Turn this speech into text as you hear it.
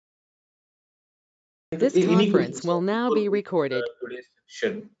This Any conference questions will now before be going to recorded. today's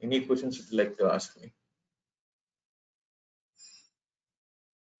section? Any questions you'd like to ask me?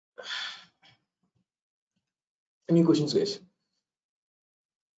 Any questions, guys?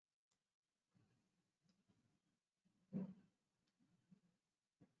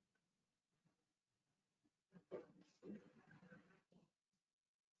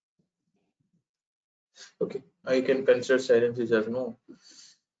 Okay, I can consider silences as no.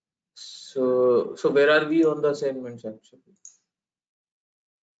 So where are we on the assignments actually?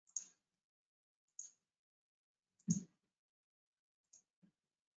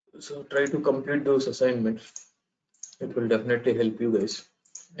 So try to complete those assignments. It will definitely help you guys.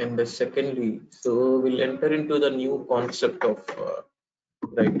 And secondly, so we'll enter into the new concept of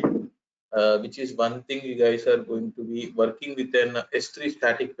right, which is one thing you guys are going to be working with an S3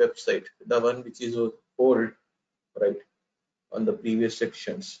 static website, the one which is old, right, on the previous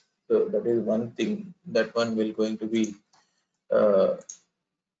sections. So that is one thing that one will going to be uh,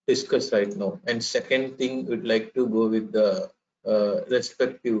 discussed right now. And second thing, we'd like to go with the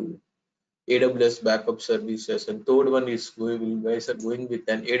respective AWS backup services. And third one is you guys are going with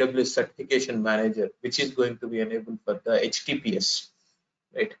an AWS certification manager, which is going to be enabled for the HTTPS,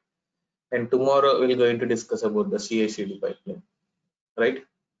 right? And tomorrow we're going to discuss about the CI/CD pipeline, right?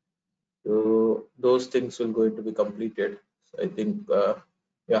 So those things will going to be completed. So I think,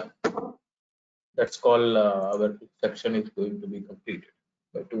 yeah, that's called our section is going to be completed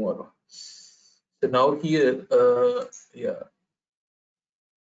by tomorrow. So now here, yeah,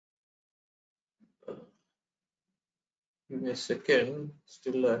 give me a second.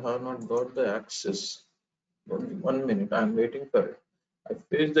 Still, I have not got the access. Only 1 minute. I'm waiting for it. I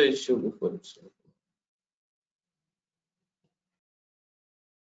faced the issue before. So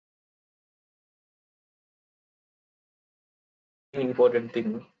important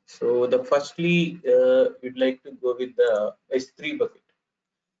thing. So the firstly, we'd like to go with the S3 bucket,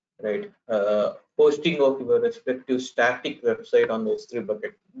 right? Posting of your respective static website on the S3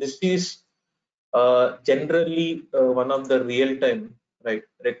 bucket. This is generally one of the real-time, right,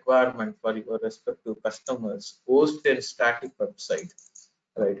 requirement for your respective customers. Post and static website,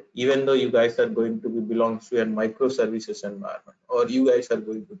 right? Even though you guys are going to be belongs to a microservices environment, or you guys are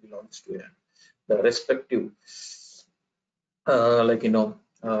going to belongs to the respective, like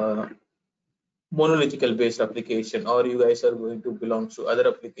monolithical based application, or you guys are going to belong to other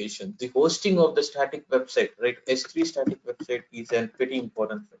applications. The hosting of the static website, right? S3 static website is a pretty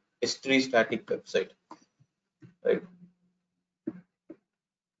important thing. S3 static website, right?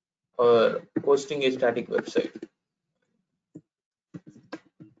 Or hosting a static website,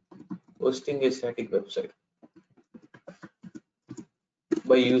 hosting a static website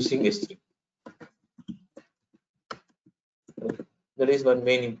by using S3. Right? That is one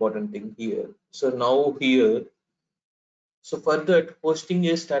main important thing here. So now here, so for that, hosting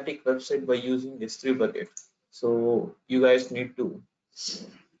a static website by using S3 bucket. So you guys need to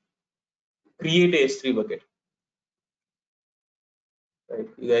create a S3 bucket, right?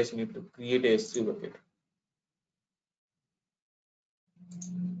 You guys need to create a S3 bucket.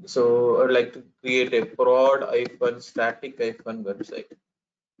 So I'd like to create a prod static website,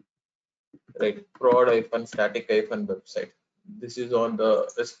 right? Prod static website. This is on the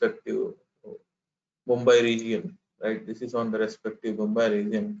respective Mumbai region, right? This is on the respective Mumbai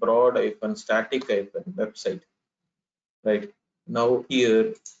region. Prod static website, right? Now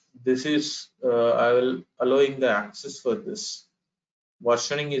here, this is I will allowing the access for this.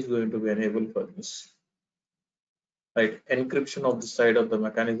 Versioning is going to be enabled for this, right? Encryption of the side of the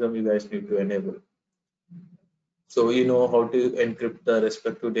mechanism you guys need to enable. So you know how to encrypt the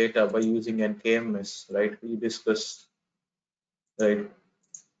respective data by using an KMS, right? We discussed, right?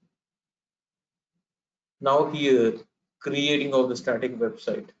 Now here, creating of the static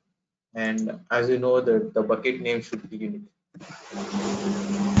website, and as you know that the bucket name should be unique.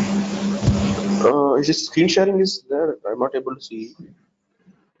 Is it screen sharing is there? I'm not able to see.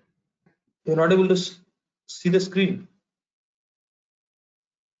 You're not able to see the screen.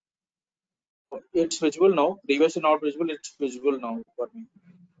 It's visual now. Previously not visual. It's visual now for me.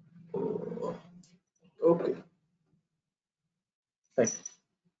 Oh, okay, fine.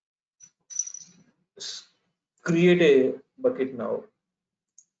 Create a bucket now.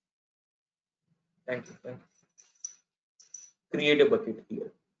 Thank you. Thank you. Create a bucket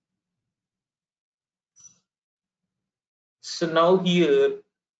here. So now here,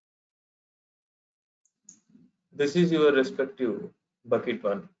 this is your respective bucket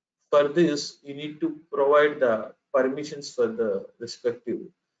one. For this, you need to provide the permissions for the respective,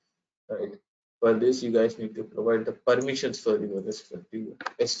 right? For this, you guys need to provide the permissions for your respective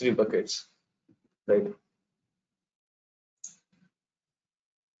S3 buckets. right?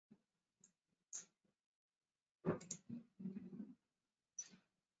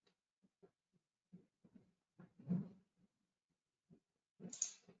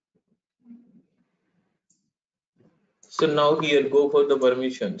 So now here go for the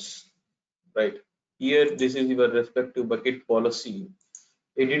permissions, right? Here this is your respective bucket policy.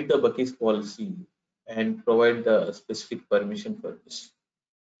 Edit the bucket policy and provide the specific permission for this,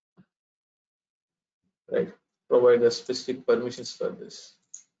 right? Provide the specific permissions for this.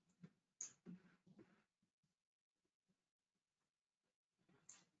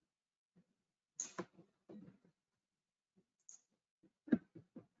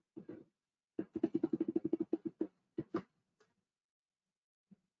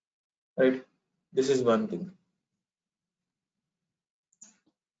 Right, this is one thing.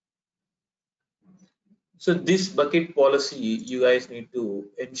 So this bucket policy, you guys need to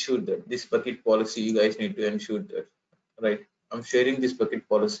ensure that this bucket policy, you guys need to ensure that, right? I'm sharing this bucket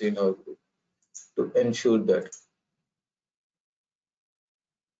policy in our group to ensure that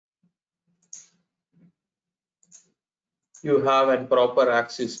you have an proper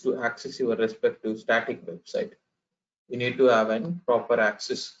access to access your respective static website. You need to have an proper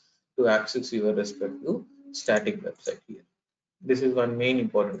access to access your respective static website here. This is one main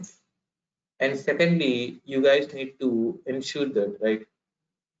important thing. And secondly, you guys need to ensure that, right,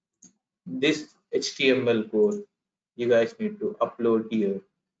 this HTML code you guys need to upload here,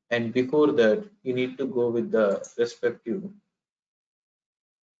 and before that you need to go with the respective,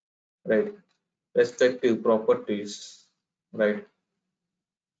 right, respective properties, right?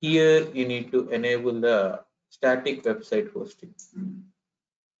 Here you need to enable the static website hosting.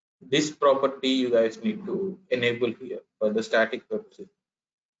 This property you guys need to enable here for the static website.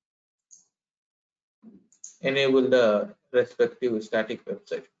 Enable the respective static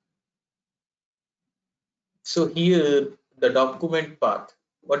website. So here the document path.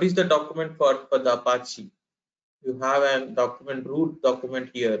 What is the document path for the Apache? You have a document root document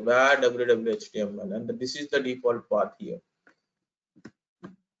here where www.html, and this is the default path here,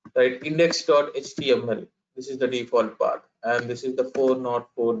 right? Index.html, this is the default path, and this is the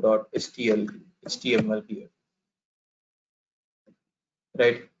 404.html here,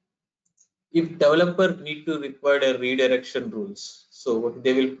 right? If developer need to require a redirection rules, so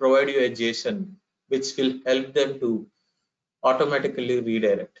they will provide you a JSON which will help them to automatically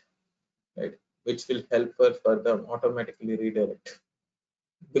redirect, right? Which will help for them automatically redirect,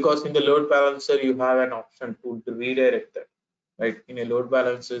 because in the load balancer you have an option to redirect that, right? In a load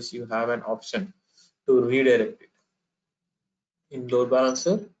balancers you have an option to redirect it. In load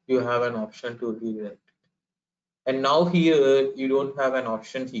balancer you have an option to redirect it, and now here you don't have an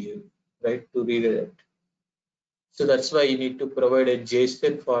option here, right, to redirect. So that's why you need to provide a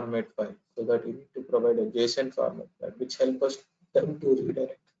JSON format file. So that you need to provide a JSON format file which helps us them to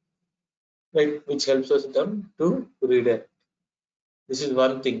redirect, right? Which helps us them to redirect. This is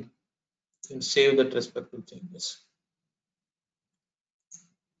one thing, and save that respective changes.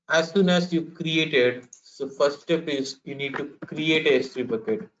 As soon as you created, so first step is you need to create a S3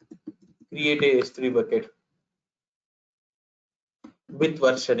 bucket. Create a S3 bucket with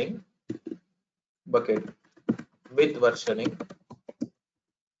versioning bucket with versioning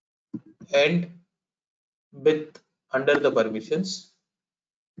and with under the permissions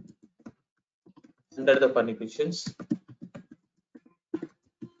under the permissions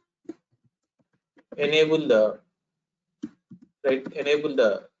enable the, right, enable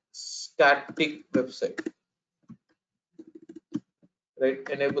the static website, right?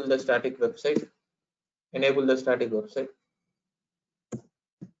 Enable the static website. Enable the static website.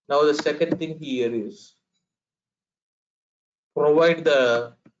 Now the second thing here is provide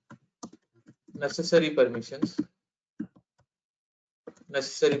the necessary permissions.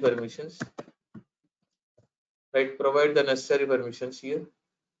 Necessary permissions, right? Provide the necessary permissions here.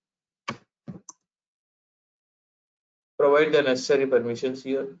 Provide the necessary permissions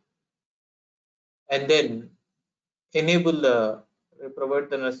here, and then enable the, provide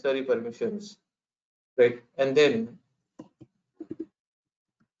the necessary permissions, right? And then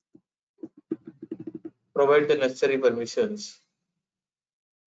provide the necessary permissions,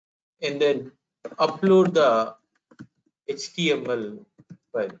 and then upload the HTML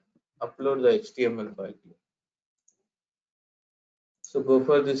file. Upload the HTML file here. So go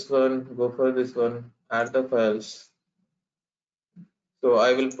for this one, go for this one, add the files. So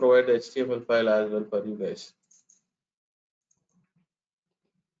I will provide the HTML file as well for you guys.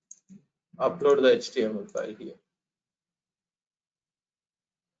 Upload the HTML file here,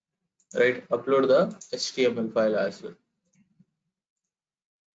 right? Upload the HTML file as well.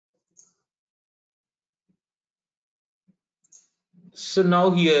 So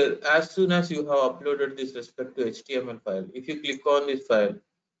now here, as soon as you have uploaded this respective HTML file, if you click on this file,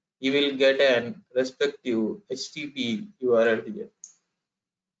 you will get an respective HTTP URL here.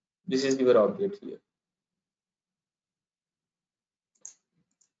 This is your object here,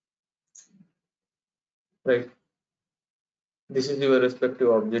 right? This is your respective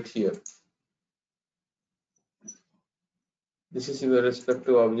object here. This is your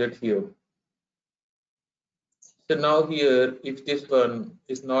respective object here. So now here, if this one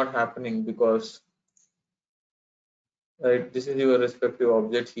is not happening because, right, this is your respective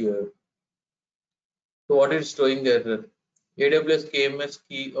object here. So what is showing the error? AWS KMS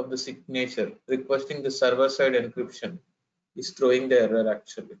key of the signature requesting the server side encryption is throwing the error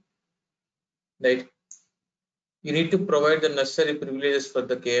actually. Right? You need to provide the necessary privileges for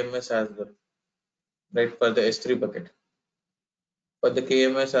the KMS as well, right? For the S3 bucket. For the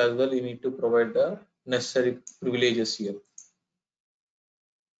KMS as well, you need to provide the necessary privileges here.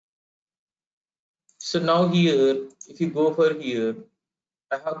 So now here, if you go for here,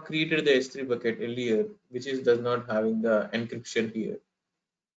 I have created the S3 bucket earlier, which is does not having the encryption here,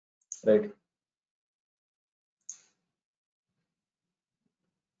 right?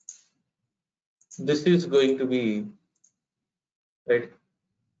 This is going to be, right,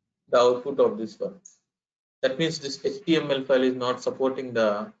 the output of this one. That means this HTML file is not supporting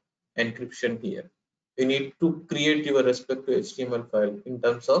the encryption here. You need to create your respective HTML file in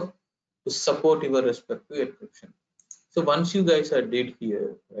terms of to support your respective encryption. So once you guys are did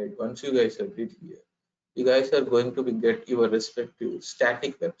here, right? Once you guys are did here, you guys are going to be get your respective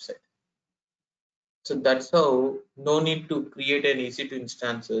static website. So that's how no need to create an EC2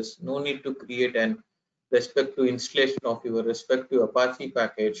 instances, no need to create an respective installation of your respective Apache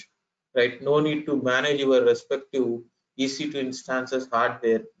package, right? No need to manage your respective EC2 instances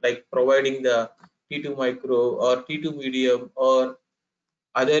hardware, like providing the T2 micro or T2 medium or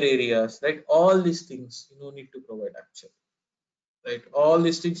other areas, right? All these things you don't need to provide actually, right? All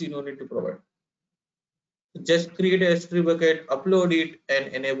these things you don't need to provide. Just create a S3 bucket, upload it,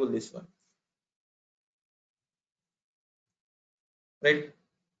 and enable this one, right?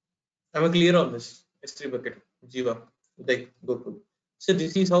 Am I clear on this? S3 bucket, Jiva, Uday, Gokul. So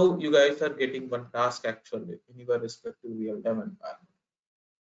this is how you guys are getting one task actually in your respective real-time environment,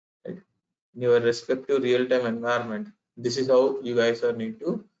 right? In your respective real-time environment, this is how you guys are need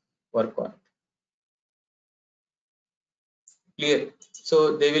to work on it. Clear?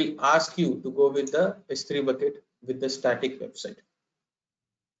 So they will ask you to go with the S3 bucket with the static website.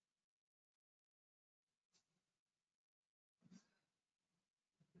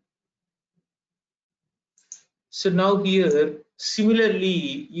 So now here,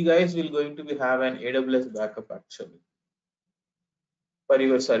 similarly, you guys will going to be have an AWS backup actually for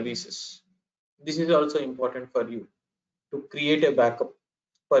your services. This is also important for you to create a backup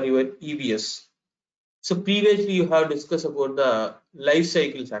for your EBS. So previously you have discussed about the life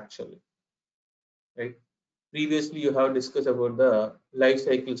cycles actually, right? Previously you have discussed about the life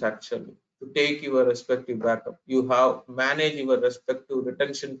cycles actually. To take your respective backup, you have managed your respective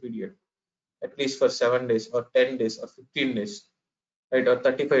retention period at least for 7 days or 10 days or 15 days, right? Or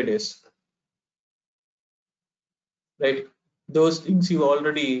 35 days, right? Those things you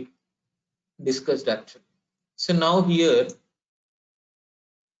already discussed actually. So now here,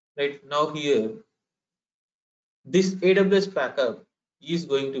 right? Now here, this AWS backup is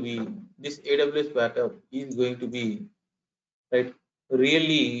going to be this AWS backup is going to be, right,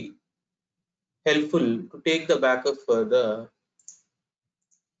 really helpful to take the backup for the,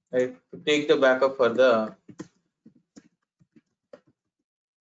 right, to take the backup for the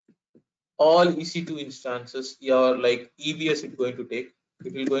all EC2 instances. Your like EBS is going to take.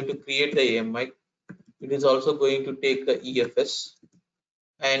 It will going to create the AMI. It is also going to take the EFS,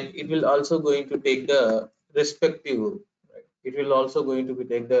 and it will also going to take the respective, right, it will also going to be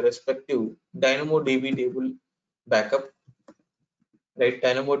take the respective DynamoDB table backup, right?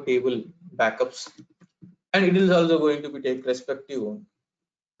 Dynamo table backups, and it is also going to be take respective,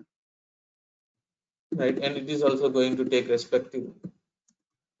 right? And it is also going to take respective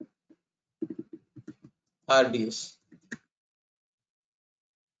RDS,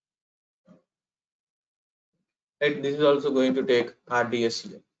 right? This is also going to take RDS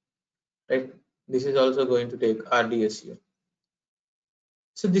here, right? This is also going to take RDS here.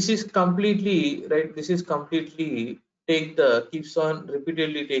 So this is completely, right? This is completely take the keeps on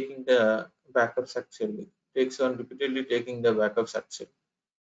repeatedly taking the backups actually, takes on repeatedly taking the backups actually,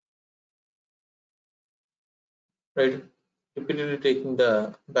 right? Repeatedly taking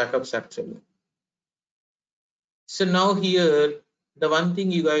the backups actually. So now here, the one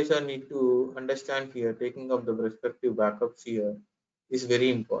thing you guys are need to understand here, taking up the respective backups here. is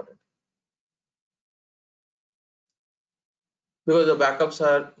very important, because the backups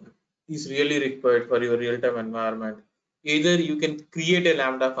is really required for your real-time environment. Either you can create a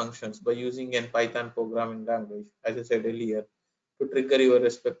Lambda functions by using a Python programming language, as I said earlier, to trigger your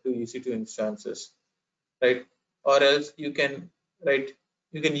respective EC2 instances, right? Or else you can, right,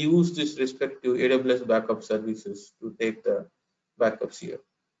 you can use this respective AWS backup services to take the backups here,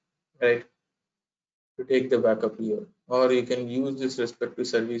 right? To take the backup here, or you can use this respective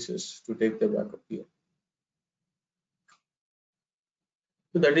services to take the backup here.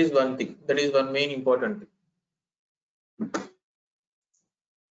 So that is one thing. That is one main important thing.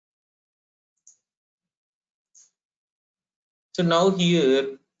 So now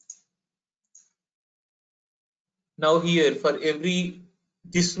here for every,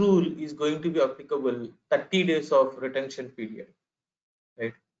 this rule is going to be applicable 30 days of retention period,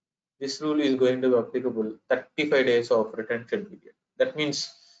 right? This rule is going to be applicable 35 days of retention period. That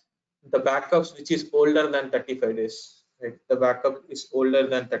means the backups which is older than 35 days, right? The backup is older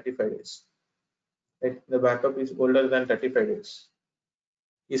than 35 days, right? The backup is older than 35 days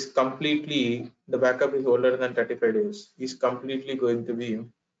is completely, the backup is older than 35 days is completely going to be,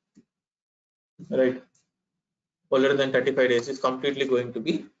 right, older than 35 days is completely going to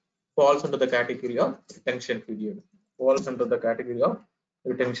be falls under the category of retention period, falls under the category of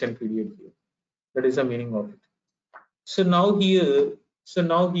retention period here. That is the meaning of it. So now here,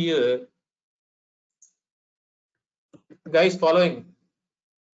 guys following,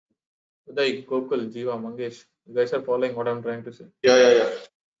 Uday, Gokul, Jiva, Mangesh, you guys are following what I'm trying to say. Yeah.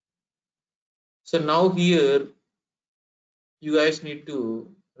 So now here you guys need to,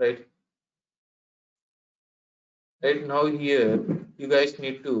 right now here you guys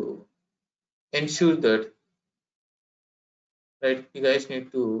need to ensure that, you guys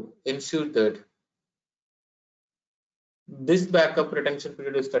need to ensure that this backup retention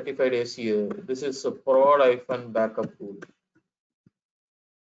period is 35 days here. This is a prod-backup rule.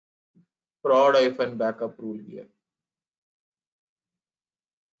 Prod-backup rule here.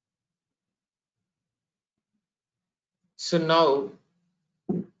 So now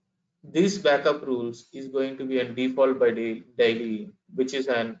this backup rules is going to be a default by daily, which is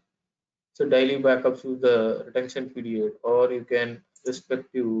an, so daily backups use the retention period, or you can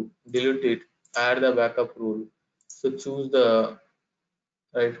respective delete it, add the backup rule. So choose the,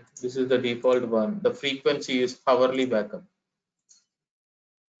 right, this is the default one. The frequency is hourly backup,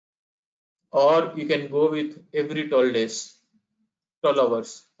 or you can go with every 12 days, 12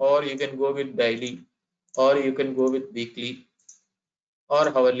 hours, or you can go with daily, or you can go with weekly or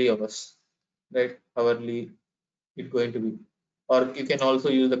hourly hours, right? Hourly it's going to be, or you can also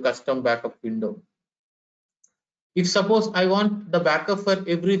use the custom backup window. If suppose I want the backup for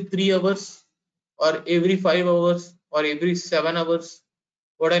every 3 hours or every 5 hours or every 7 hours,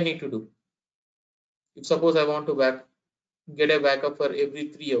 what I need to do? If suppose I want to get a backup for every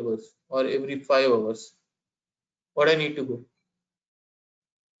 3 hours or every 5 hours, what I need to do?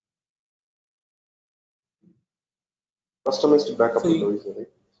 Customized backup So window is right.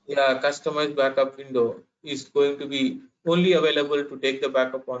 yeah, customized backup window is going to be only available to take the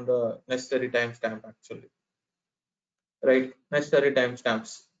backup on the necessary timestamp actually, right? Necessary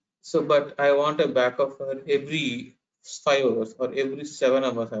timestamps. So, but I want a backup for every 5 hours or every 7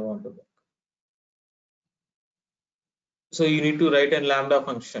 hours I want to back. So you need to write a Lambda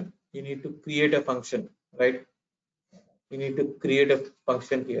function. You need to create a function, right? You need to create a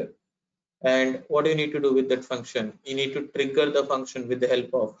function here. And what you need to do with that function? You need to trigger the function with the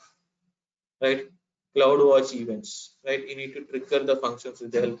help of, right, CloudWatch events, right? You need to trigger the functions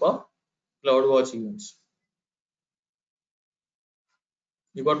with the help of CloudWatch events.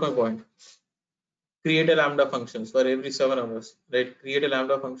 You got my point? Create a Lambda functions for every 7 hours, right? Create a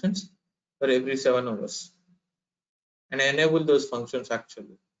Lambda functions for every 7 hours and enable those functions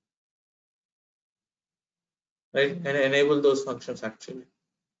actually, right? And enable those functions actually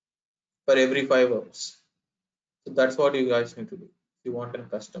for every 5 hours. So that's what you guys need to do if you want a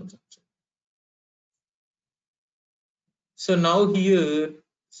custom function. So now here,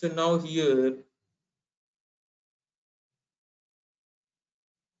 so now here,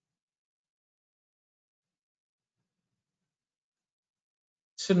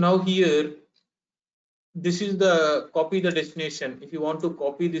 so now here, this is the copy the destination. If you want to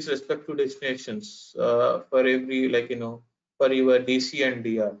copy this respect to destinations for every, like, for your DC and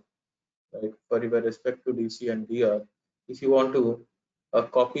DR, right? For your respective DC and DR, if you want to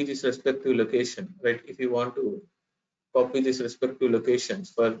copy this respective location, right? If you want to copy this respective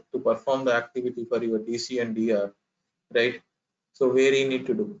locations for to perform the activity for your DC and DR, right? So where you need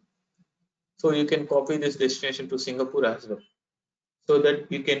to do? So you can copy this destination to Singapore as well. so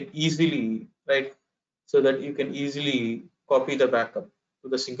that you can easily, right, so that you can easily copy the backup to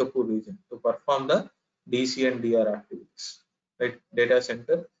the Singapore region to perform the DC and DR activities, right? Data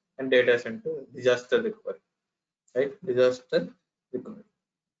center and data center disaster recovery, right? Disaster recovery.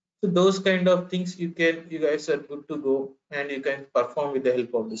 So those kind of things you guys are good to go and you can perform with the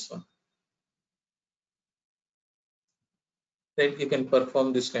help of this one. Right? You can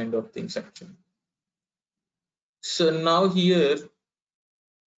perform this kind of things actually. So now here,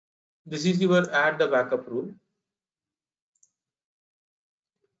 this is your add the backup rule.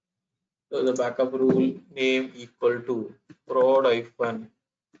 So the backup rule name equal to prod hyphen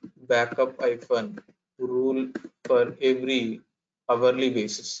backup hyphen rule for every hourly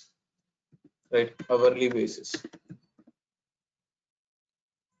basis, right? Hourly basis.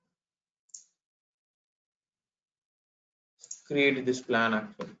 Create this plan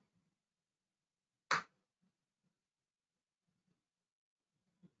actually,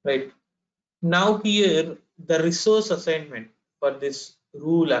 right? Now here the resource assignment for this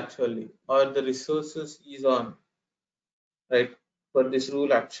rule actually, or the resources is on, right? For this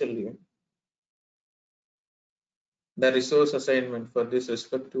rule actually, the resource assignment for this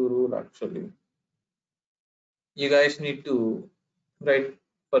respective rule actually, you guys need to, right,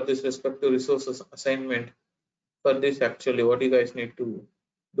 for this respective resources assignment for this actually, what you guys need to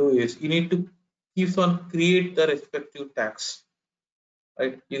do is you need to keep on create the respective tags,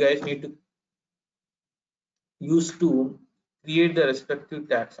 right? You guys need to use to create the respective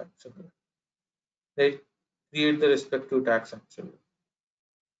tags actually, right? Create the respective tags actually.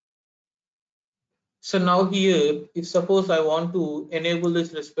 So now here, if suppose I want to enable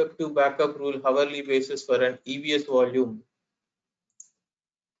this respective backup rule hourly basis for an EBS volume,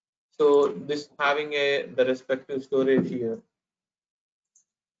 so this having the respective storage here,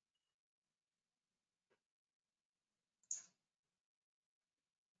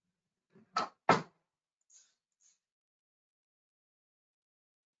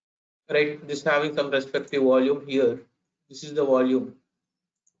 right? This having some respective volume here. This is the volume,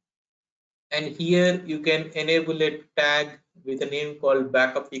 and here you can enable a tag with a name called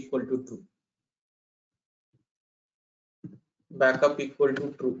backup equal to true. Backup equal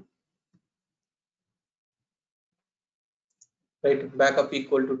to true, right? Backup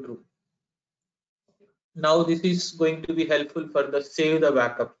equal to true. Now this is going to be helpful for the save the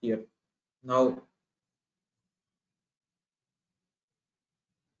backup here. Now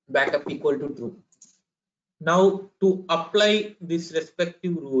backup equal to true. Now to apply this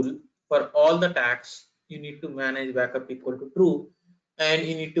respective rule for all the tags, you need to manage backup equal to true, and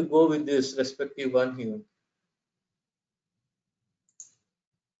you need to go with this respective one here.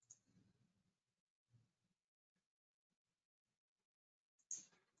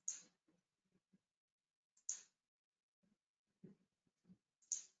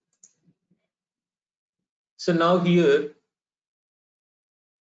 So now here,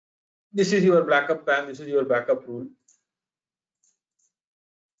 this is your backup plan, this is your backup rule,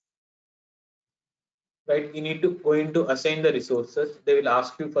 right? You need to go into assign the resources. They will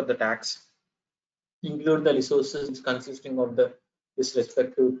ask you for the tags. Include the resources consisting of the this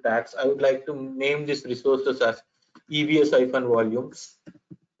respective tags. I would like to name these resources as EBS-volumes.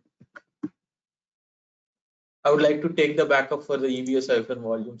 I would like to take the backup for the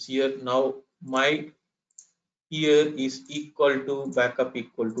EBS-volumes here. Now my here is equal to backup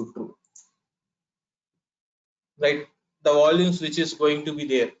equal to true, right? The volumes which is going to be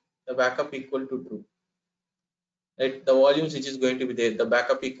there, the backup equal to true, right? The volumes which is going to be there, the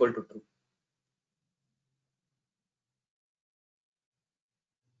backup equal to true.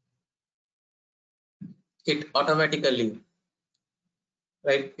 It automatically,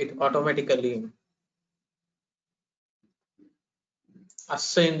 right? It automatically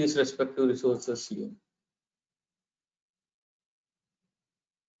assign these respective resources here.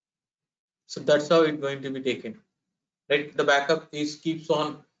 So that's how it's going to be taken, right? The backup is keeps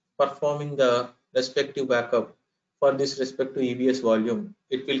on performing the respective backup for this respective EBS volume.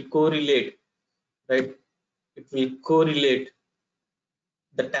 It will correlate, right? It will correlate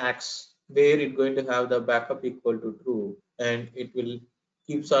the tags where it's going to have the backup equal to true, and it will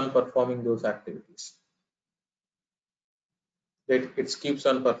keeps on performing those activities. That it keeps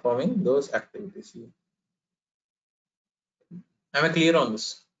on performing those activities here. Am I clear on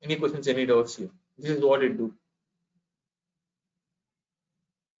this? Any questions, any doubts here? This is what it do.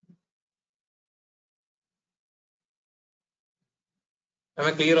 Am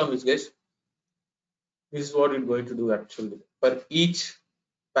I clear on this, guys? This is what it's going to do actually. For each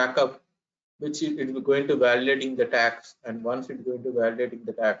backup, which it is going to validating the tags, and once it's going to validating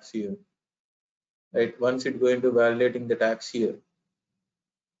the tags here, right? Once it's going to validating the tags here,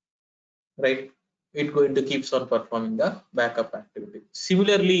 right? It's going to keeps on performing the backup activity.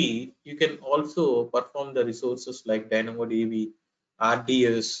 Similarly, you can also perform the resources like DynamoDB,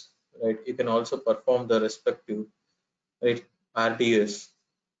 RDS, right? You can also perform the respective, right, RDS,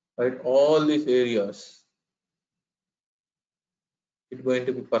 right? All these areas, it's going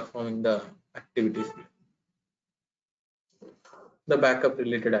to be performing the activities, the backup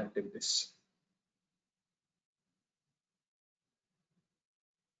related activities.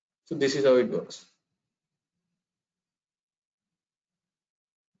 So this is how it works,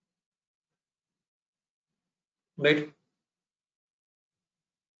 right?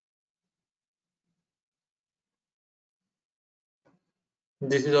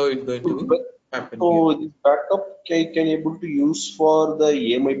 This is how it's going to be But happen here. so this backup can able to use for the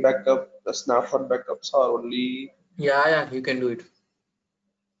EMI backup, the snapshot backups are only. Yeah, you can do it.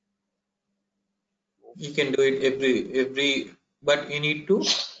 You can do it every, but you need to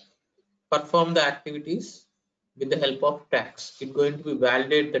perform the activities with the help of tags. It's going to be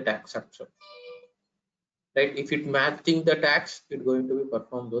validate the tag structure, right? If it matching the tags, it's going to be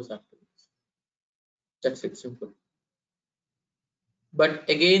perform those activities. That's it, simple. But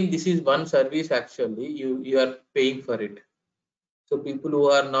again, this is one service actually. You are paying for it. So people who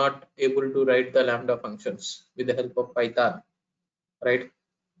are not able to write the Lambda functions with the help of Python, right?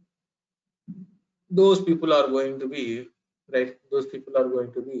 Those people are going to be right. Those people are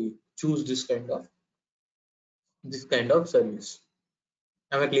going to be choose this kind of service.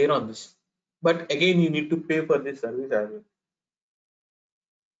 Am I clear on this? But again, you need to pay for this service as well,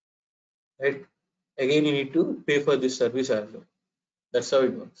 right? Again, you need to pay for this service as well. That's how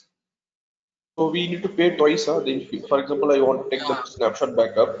it works. So we need to pay twice. Then for example, I want to take the Yeah, snapshot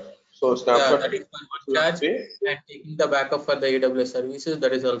backup. So yeah, snapshot that is for one we have to charge, pay. and taking the backup for the AWS services,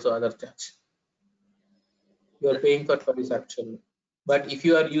 that is also other charge. You are paying for twice actually. But if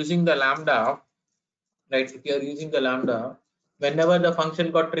you are using the Lambda, right? If you are using the Lambda, whenever the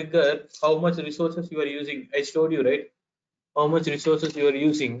function got triggered, how much resources you are using? I showed you, right? How much resources you are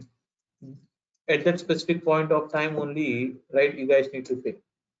using at that specific point of time only, right? You guys need to pay.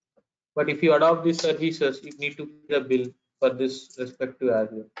 But if you adopt these services, you need to pay the bill for this respective as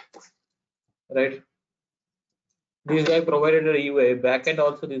well, right? This guy provided a UI backend,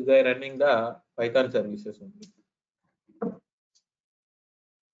 also this guy running the Python services only.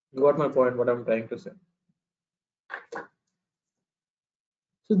 You got my point, what I'm trying to say.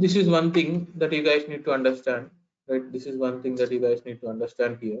 So this is one thing that you guys need to understand, right? This is one thing that you guys need to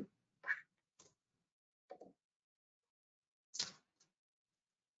understand here,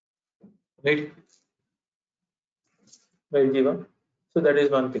 right? Right, Jiva? So that is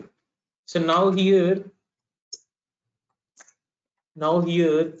one thing. So now here,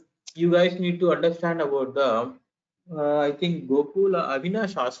 you guys need to understand about the. I think Gokul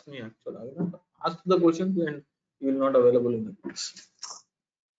Avinash asked me actually. Avinash asked the question and he will not available in the class.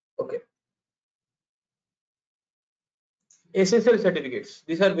 Okay. SSL certificates.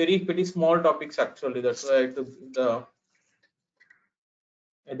 These are very pretty small topics actually. That's why I took the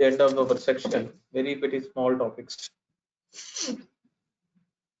at the end of our section. Very pretty small topics.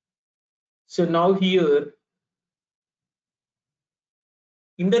 So now here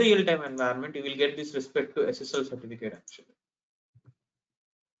in the real-time environment, you will get this respect to SSL certificate actually.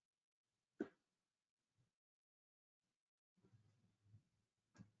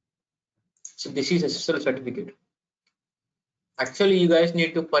 So this is SSL certificate. Actually, you guys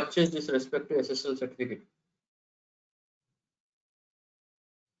need to purchase this respect to SSL certificate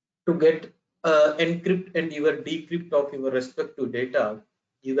to get encrypt and your decrypt of your respective data.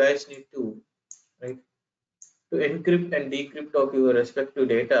 You guys need to, right, to encrypt and decrypt of your respective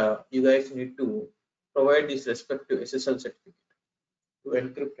data. You guys need to provide this respective SSL certificate to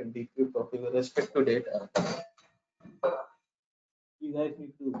encrypt and decrypt of your respective data. You guys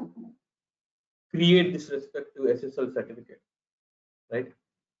need to create this respective SSL certificate, right?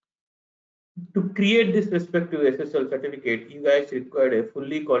 To create this respective SSL certificate, you guys require a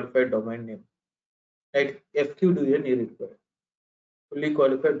fully qualified domain name, right? FQDN you require. Fully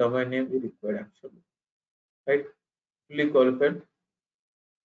qualified domain name you require actually, right? Fully qualified,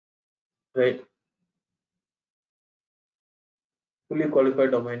 right? Fully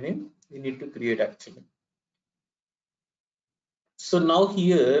qualified domain name you need to create actually. So now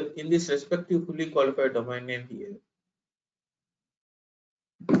here in this respective fully qualified domain name here,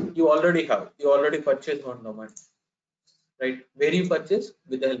 you already purchased one domain, right? Where you purchase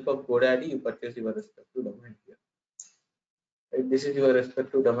with the help of GoDaddy, you purchase your respective domain here. Right? This is your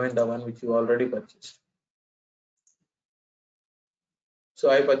respective domain which you already purchased. So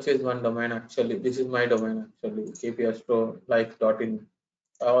I purchased one domain actually. This is my domain actually, kpastro like.in.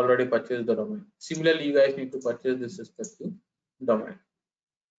 I already purchased the domain. Similarly, you guys need to purchase this respective domain.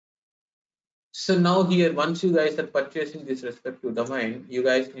 So now here, once you guys are purchasing this respective domain, you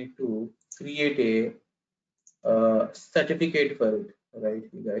guys need to create a certificate for it, right?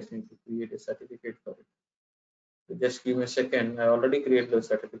 You guys need to create a certificate for it. So just give me a second. I already created the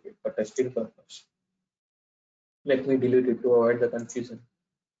certificate for testing purpose. Let me delete it to avoid the confusion.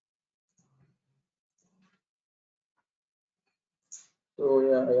 So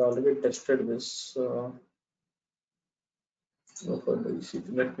yeah, I already tested this. No further issues.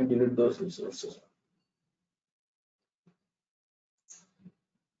 Let me delete those resources.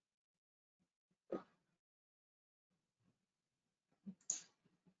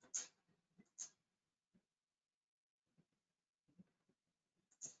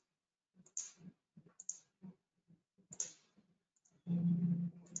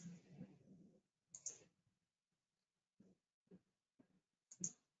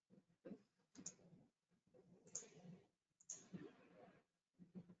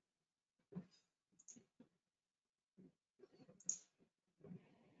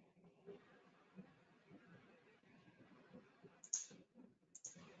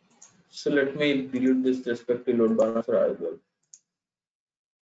 So let me delete this respective load balancer as well.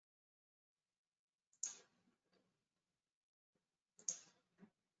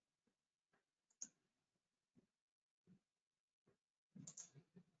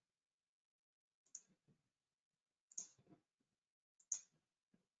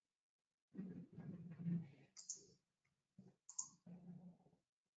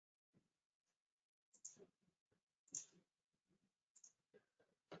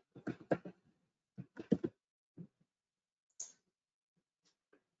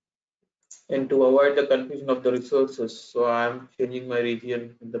 And to avoid the confusion of the resources, so I'm changing my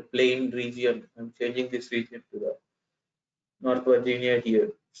region in the plain region. I'm changing this region to the North Virginia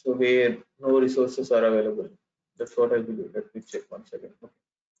here. So where no resources are available. That's what I will do. Let me check once again. Okay.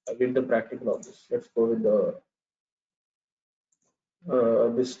 I did the practical of this. Let's go with the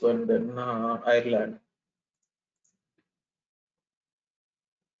this one then Ireland.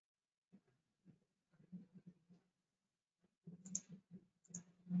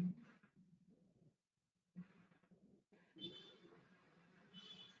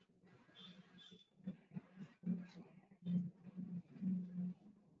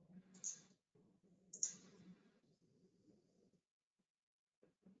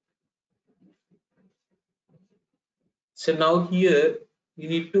 So now here you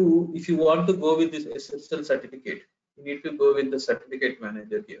need to, if you want to go with this SSL certificate, you need to go with the certificate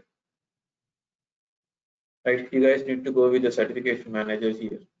manager here. Right? You guys need to go with the certification managers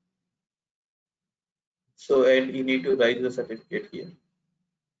here. So and you need to write the certificate here.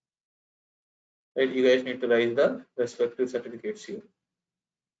 Right? You guys need to write the respective certificates here.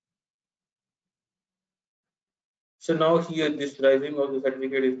 So now here this rising of the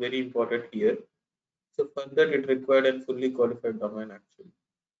certificate is very important here. So for that it required a fully qualified domain actually.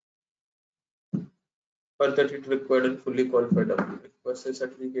 For that it required a fully qualified domain. It was a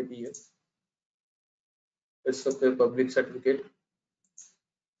certificate here. It's a public certificate.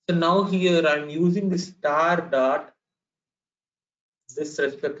 So now here I'm using the star dot this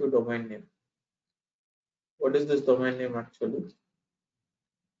respective domain name. What is this domain name actually?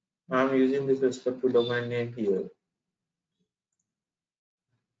 I'm using this respective domain name here.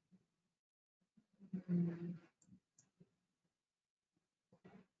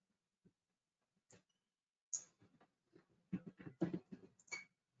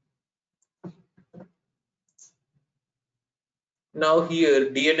 Now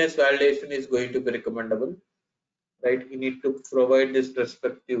here DNS validation is going to be recommendable, right? You need to provide this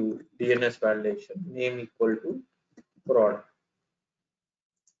respective DNS validation name equal to prod,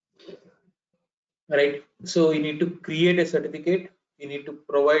 right? So you need to create a certificate. You need to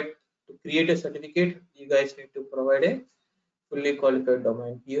provide to create a certificate. You guys need to provide a fully qualified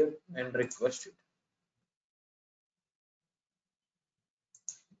domain here and request it.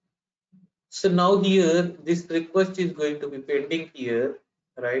 So now here this request is going to be pending here,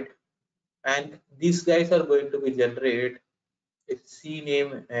 right? And these guys are going to be generate a C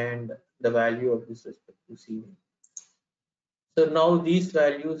name and the value of this respective C name. So now these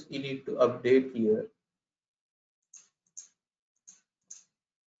values you need to update here,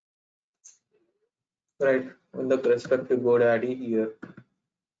 right? On the respective GoDaddy here.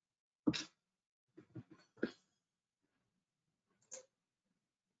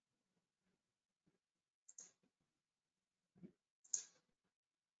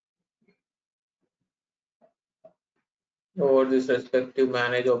 Over this respective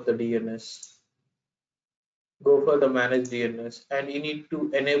manage of the DNS. go for the manage DNS, and you need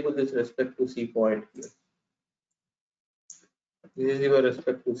to enable this respect to C point here. This is your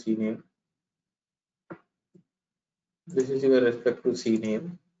respect to C name. This is your respect to C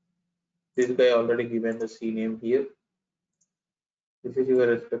name. This guy already given the C name here. This is your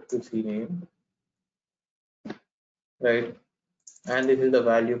respect to C name, right? And this is the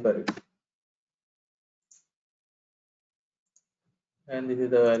value for it. And this is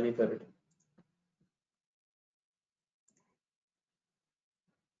the value for it.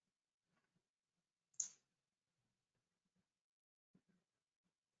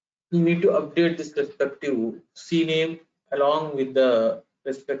 You need to update this respective C name along with the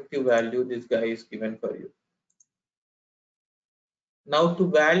respective value this guy is given for you. Now to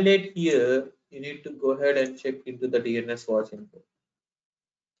validate here, you need to go ahead and check into the DNS watch info.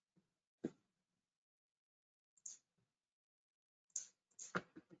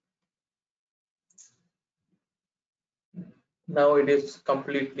 Now it is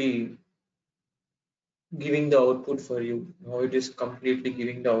completely giving the output for you. Now it is completely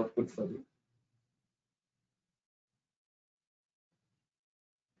giving the output for you.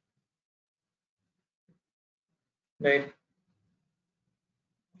 Right.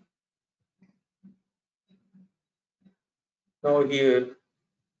 Now here,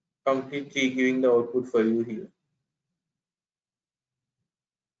 completely giving the output for you here.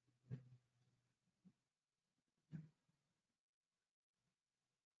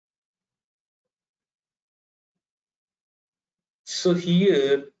 So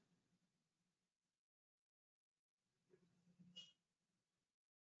here,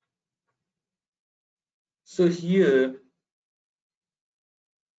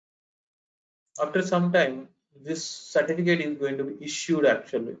 after some time, this certificate is going to be issued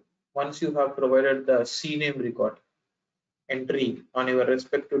actually. Once you have provided the CNAME record entry on your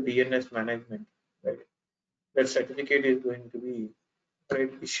respective DNS management, right? That certificate is going to be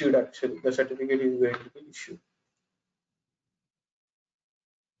issued actually. The certificate is going to be issued.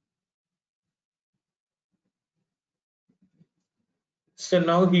 So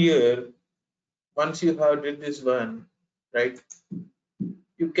now here, once you have did this one, right?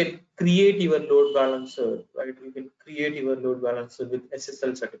 You can create your load balancer, right? You can create your load balancer with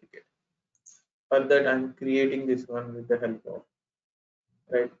SSL certificate. For that, I'm creating this one with the help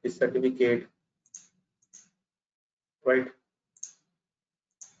of this certificate, right?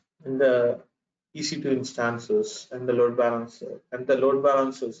 In the EC2 instances and the load balancer. And the load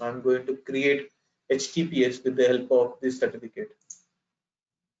balancers, I'm going to create HTTPS with the help of this certificate.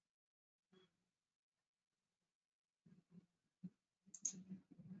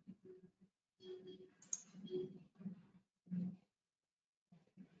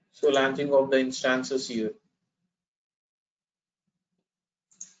 So launching of the instances here.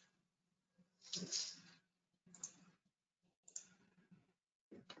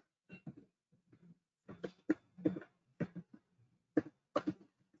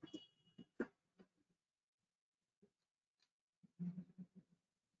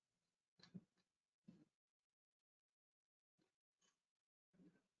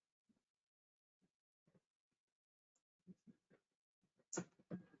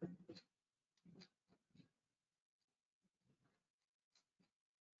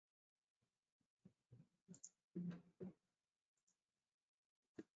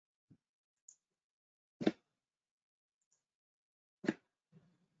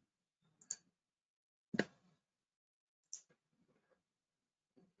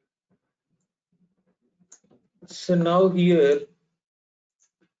 So now here,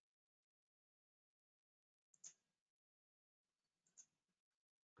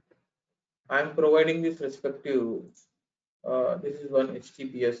 I'm providing this respective, this is one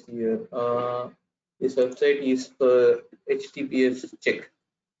HTTPS here. This website is for HTTPS check.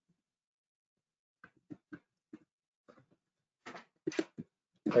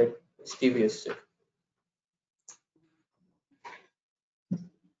 Right, HTTPS check.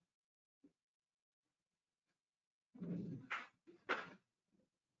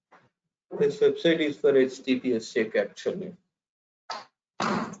 This website is for HTTPS check actually.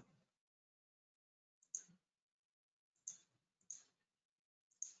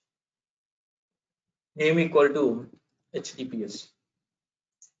 Name equal to HTTPS.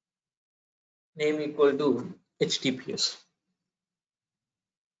 Name equal to HTTPS.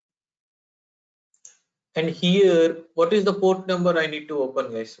 And here, what is the port number I need to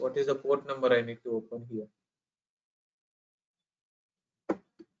open, guys? What is the port number I need to open here?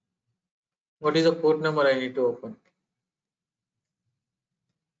 What is the port number I need to open?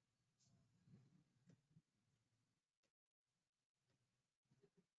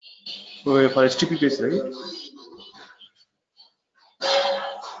 For HTTPS, right?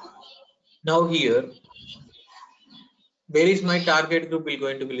 Now here, where is my target group will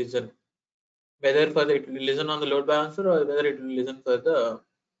going to be listen? Whether for it will listen on the load balancer or whether it will listen for the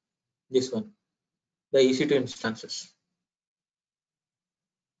this one, the EC2 instances.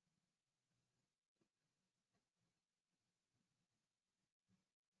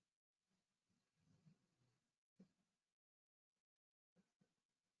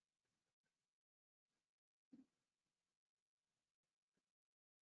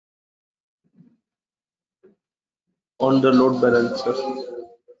 On the load balancer.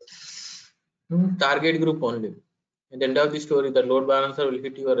 Target group only. At the end of the story, the load balancer will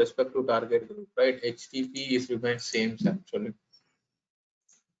hit your respective target group, right? HTTP is remains same actually.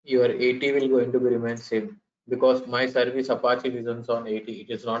 Your AT will going to be remain same because my service Apache listens on AT.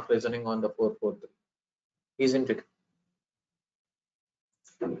 It is not listening on the 443, isn't it?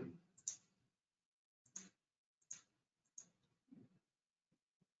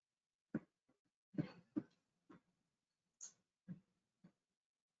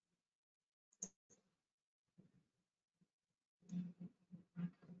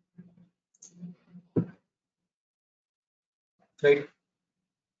 Right.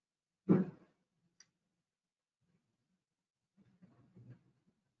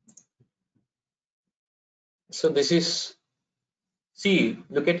 So this is, see,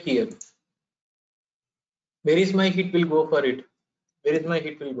 look at here. Where is my hit will go for it? Where is my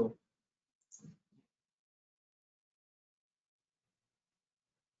hit will go?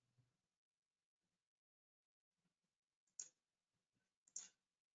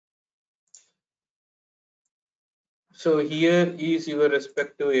 So here is your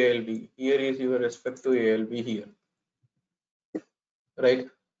respective ALB. Here is your respective ALB here. Right.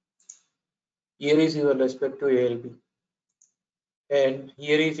 Here is your respective ALB. And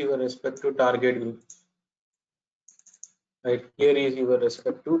here is your respective target group. Right. Here is your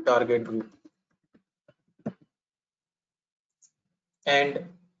respective target group. And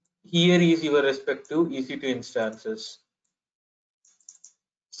here is your respective EC2 instances.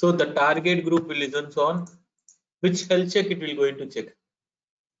 So the target group will listen on which health check it will going to check.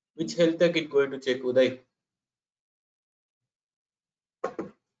 Which health check it going to check, Uday?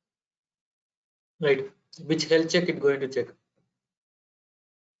 Right. Which health check it going to check?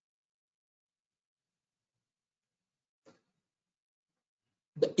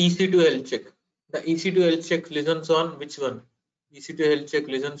 The EC2 health check. The EC2 health check listens on which one? EC2 health check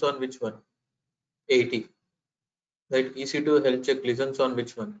listens on which one? 80. Right. EC2 health check listens on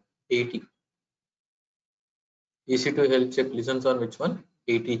which one? 80. EC2 health check listens on which one?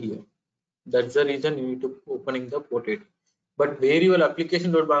 80 here. That's the reason you need to opening the port 80. But where your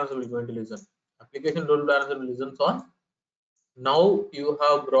application load balancer will going to listen? Application load balancer will listen on. Now you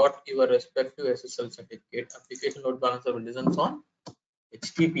have brought your respective SSL certificate. Application load balancer will listen on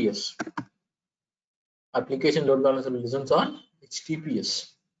HTTPS. Application load balancer will listen on HTTPS.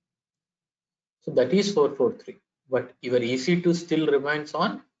 So that is 443. But your EC2 still remains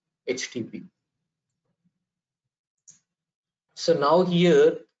on HTTP. So now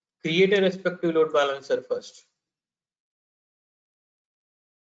here, create a respective load balancer first.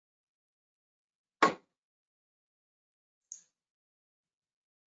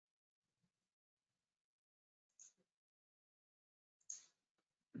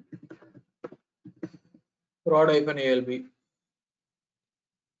 prod-alb.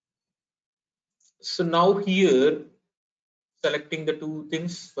 So now here, selecting the two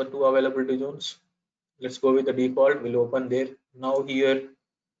things for two availability zones. Let's go with the default. We'll open there. Now here,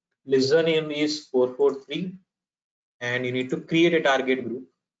 listen in is 443, and you need to create a target group.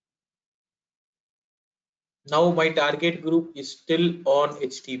 Now my target group is still on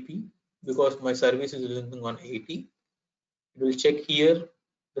HTTP because my service is listening on 80. It will check here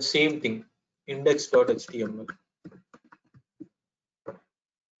the same thing, index.html.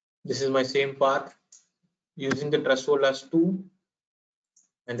 This is my same path using the threshold as 2,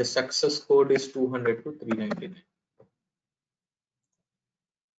 and the success code is 200 to 399.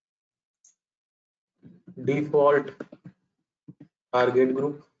 Default target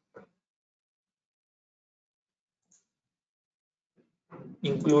group,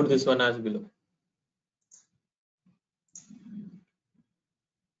 include this one as below.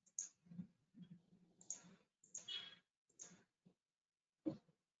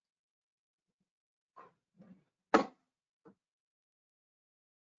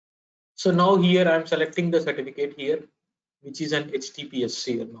 So now here I am selecting the certificate here, which is an HTTPS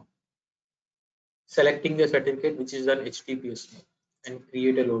here now. Selecting the certificate which is an HTTPS now, and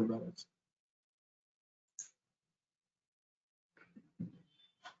create a load balance.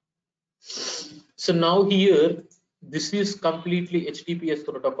 So now here, this is completely HTTPS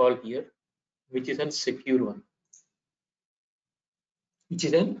protocol here. which is a secure one, which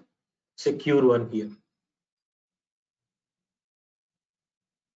is a secure one here.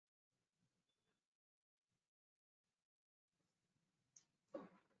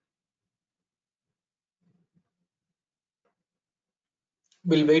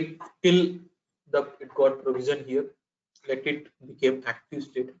 We'll wait till it got provision here. Let it become active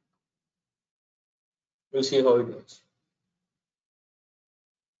state. We'll see how it goes.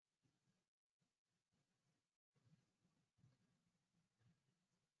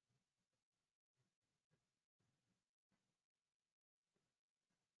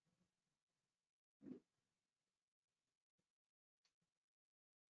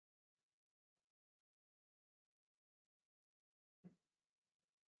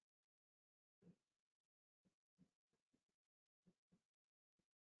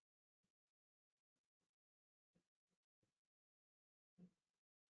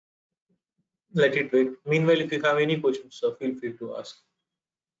 Let it wait. Meanwhile, if you have any questions, feel free to ask.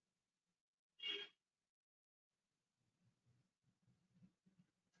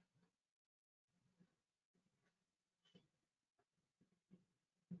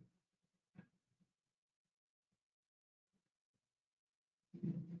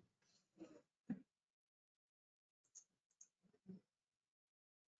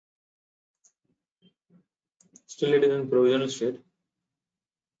 Still, it is in provisional state.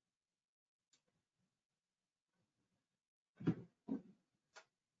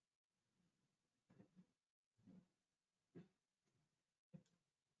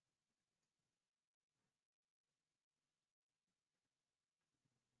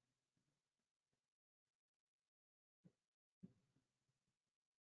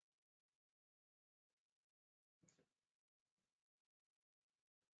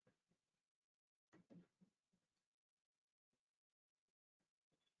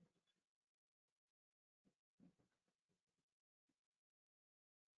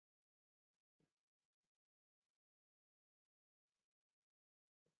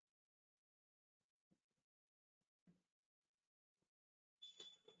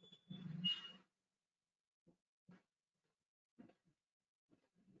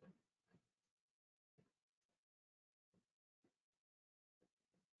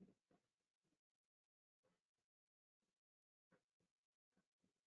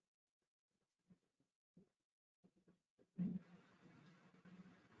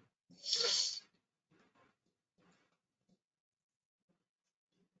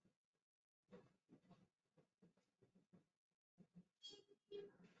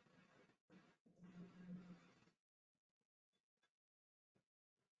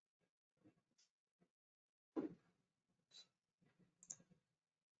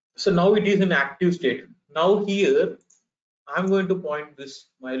 So now it is in active state. Now here, I'm going to point this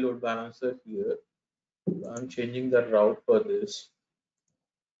my load balancer here. I'm changing the route for this.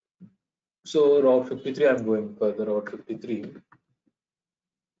 So route 53, I'm going for the route 53.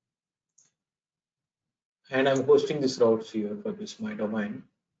 And I'm hosting this routes here for this my domain.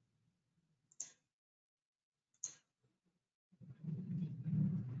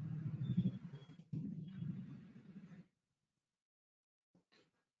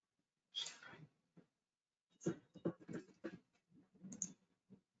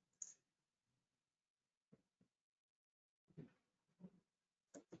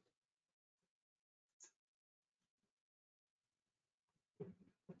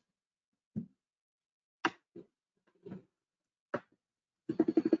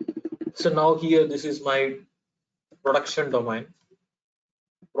 So now here, this is my production domain,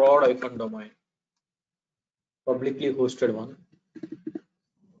 prod-domain, publicly hosted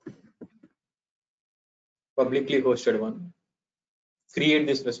one, create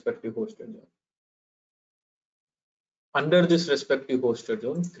this respective hosted zone. Under this respective hosted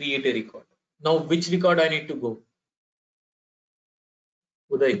zone, create a record. Now, which record I need to go?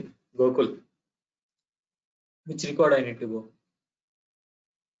 Uday, Gokul, which record I need to go?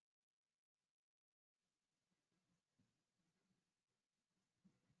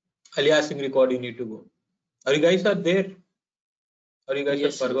 Aliasing record you need to go. Are you guys are there? Or you guys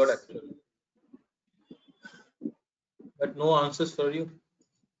Yes, have forgot yes. actually? But no answers for you.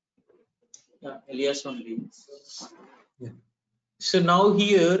 Yeah, Elias only. Yeah. So now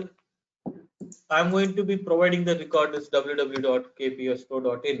here, I'm going to be providing the record as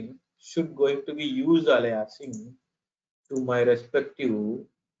www.kpsflow.in should going to be used aliasing to my respective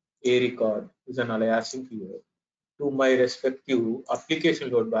A record is an aliasing here to my respective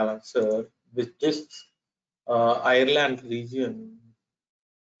application load balancer with this Ireland region.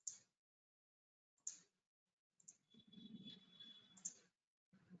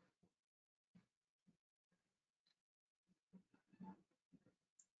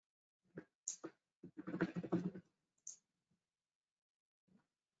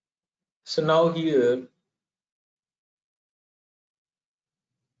 So now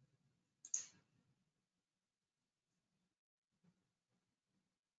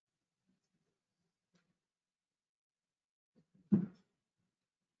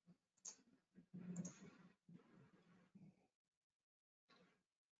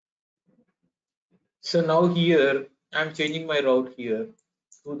here, I'm changing my route here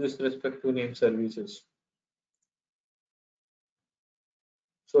to this respective name services.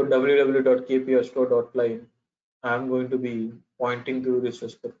 So www.kprstore.line, I'm going to be pointing to this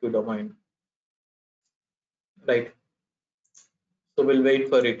respective domain, right? So we'll wait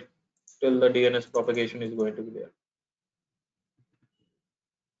for it till the DNS propagation is going to be there.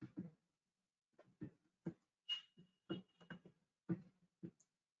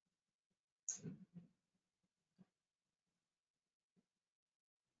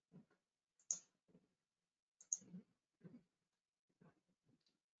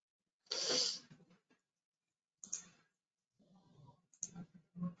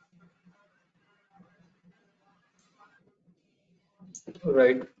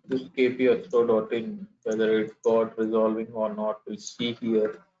 Right, this kpstore.in, whether it got resolving or not, we'll see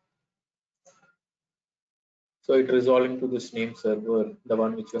here. So it resolving to this name server, the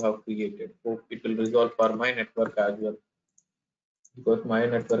one which you have created. Hope it will resolve for my network as well, because my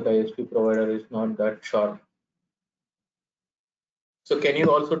network ISP provider is not that sharp. So can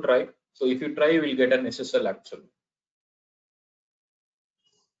you also try? So if you try, you will get an SSL actually.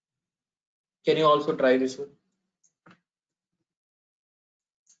 Can you also try this one?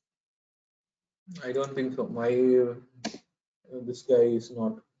 I don't think so. My this guy is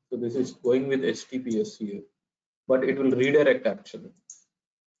not. So this is going with HTTPS here, but it will redirect actually.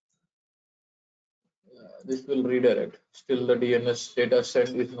 This will redirect. Still the DNS data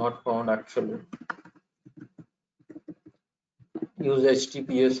send is not found actually. Use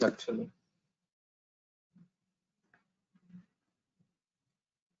HTTPS actually.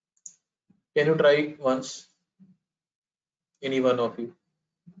 Can you try once? Any one of you?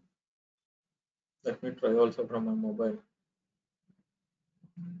 Let me try also from my mobile.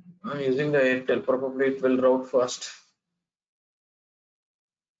 I'm using the Airtel. Probably it will route fast.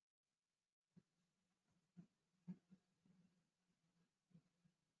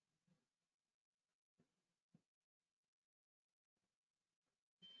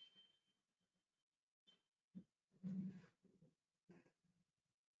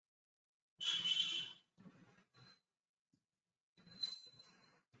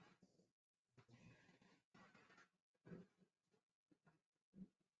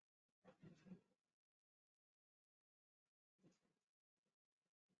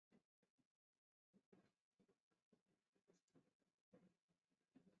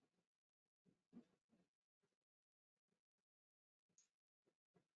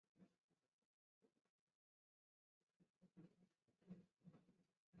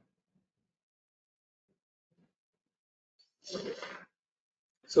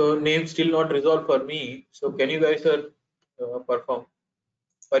 So name still not resolved for me. So can you guys perform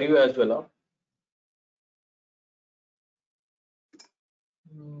for you as well?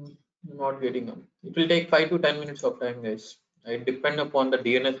 Huh? Not getting them. It will take 5 to 10 minutes of time, guys. It depend upon the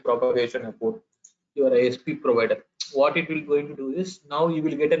DNS propagation report, your ISP provider. What it will going to do is now you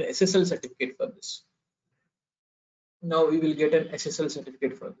will get an SSL certificate for this. Now we will get an SSL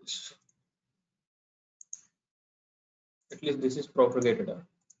certificate for this. At least this is propagated. Huh?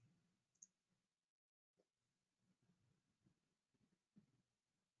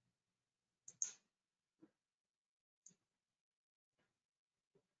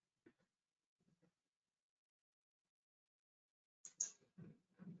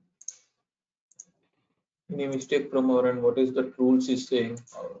 Any mistake from our end? What is the rules is saying?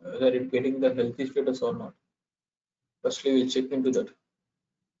 Whether it getting the healthy status or not? Firstly, we'll check into that.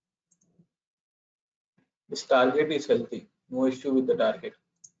 This target is healthy. No issue with the target.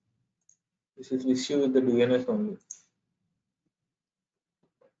 This is issue with the DNS only.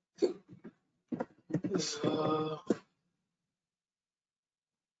 Uh,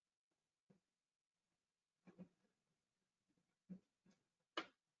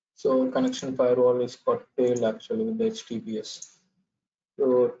 so connection firewall is got failed actually with the HTTPS.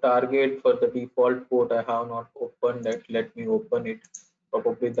 So target for the default port I have not opened that. Let me open it.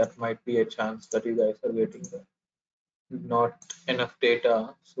 Probably that might be a chance that you guys are getting the not enough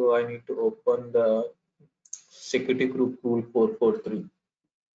data. So I need to open the security group rule 443.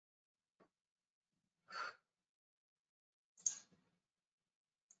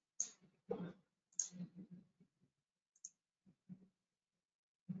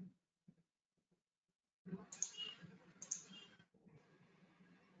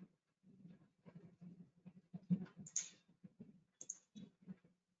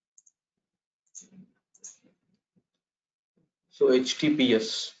 So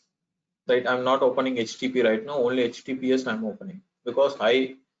HTTPS, right? I'm not opening HTTP right now, only HTTPS I'm opening because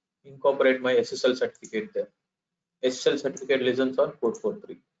I incorporate my SSL certificate there. SSL certificate listens on port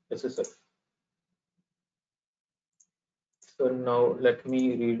 43 SSL. So now let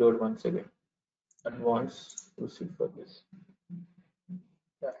me reload once again. Advanced proceed for this.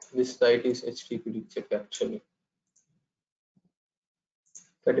 Yeah, this site is HTTP check actually.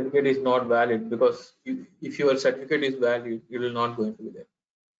 Certificate is not valid because if your certificate is valid, it will not going to be there.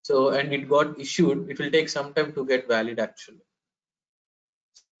 So and it got issued, it will take some time to get valid actually.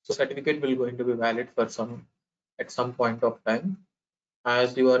 So certificate will going to be valid for some at some point of time.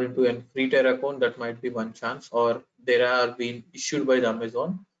 As you are into a free tier account, that might be one chance, or there are been issued by the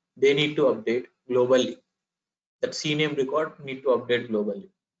Amazon. They need to update globally. That CNAME record need to update globally.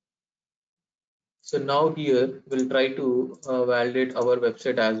 So now here we'll try to validate our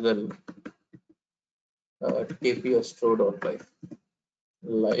website as well. kpstro.live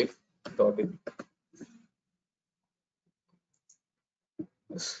live.in.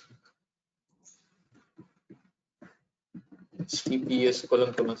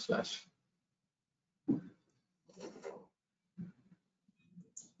 https://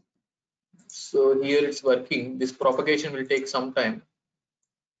 So here it's working. This propagation will take some time.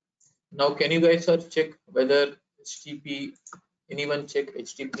 Now can you guys check whether HTTP, anyone check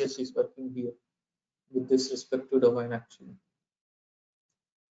HTTPS is working here with this respect to domain actually.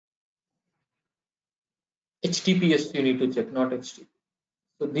 HTTPS you need to check, not HTTP.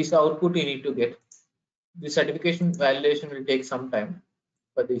 So this output you need to get. The certification validation will take some time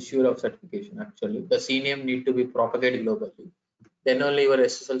for the issue of certification actually. The CNAME need to be propagated globally. Then only your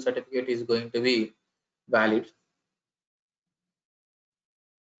SSL certificate is going to be valid.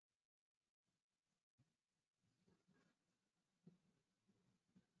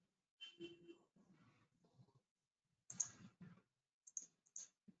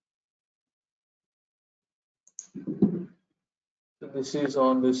 So this is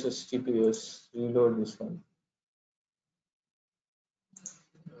on this HTTPS. Reload this one.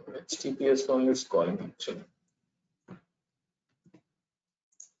 HTTPS only is calling actually.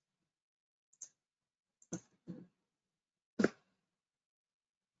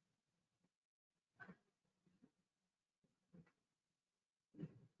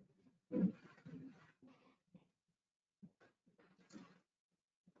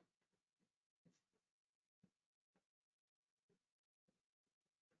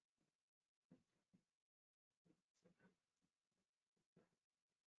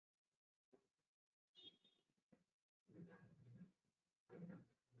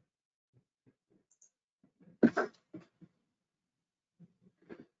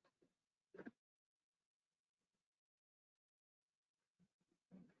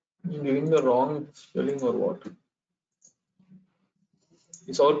 You're giving the wrong spelling or what?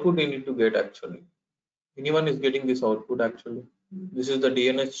 This output you need to get actually. Anyone is getting this output actually. This is the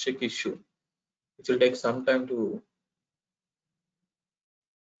DNS check issue. It will take some time to.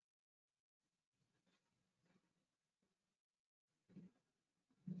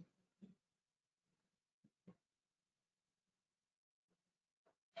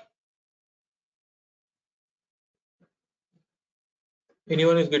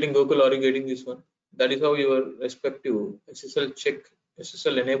 Anyone is getting Google, are you getting this one? That is how your respective SSL check,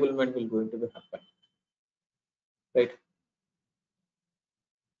 SSL enablement will going to be happen, right?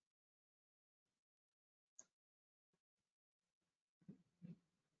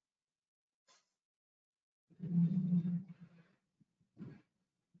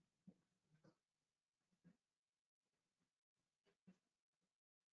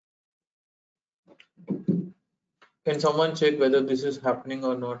 Can someone check whether this is happening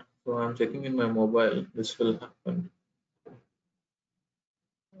or not? So I'm checking in my mobile. This will happen.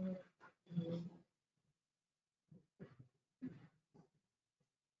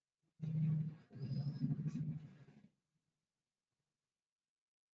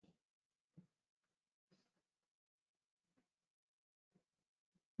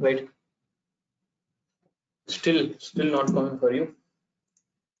 Right? Still not coming for you.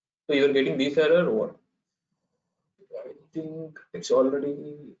 So you're getting this error or what? I think it's already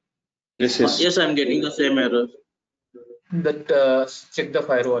Yes, yes. Yes, I'm getting the same error. that check the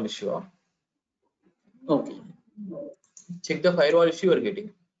firewall issue. Okay. Check the firewall issue you're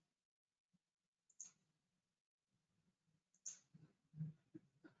getting.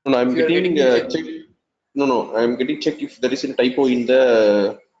 No, I'm If you are getting getting the check, check. No, I'm getting check if there is a typo in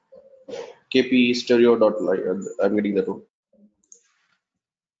the KP stereo dot live. I'm getting that one.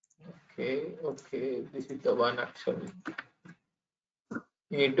 okay, this is the one actually.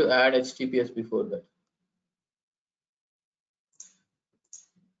 You need to add HTTPS before that.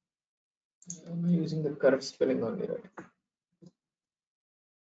 Am I using the correct spelling only, right?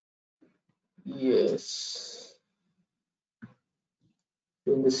 Yes.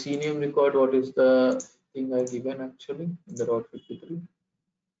 So in the CNAME record, what is the thing I given actually in the route 53?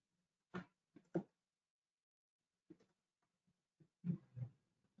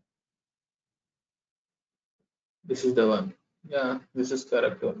 This is the one. Yeah, this is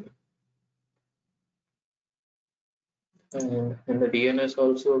correct only. And in the DNS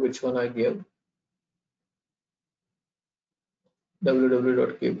also, which one I gave?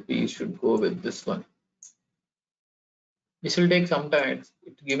 www.kp should go with this one. This will take some time.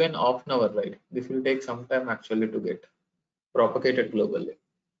 It's given half an hour, right? This will take some time actually to get propagated globally.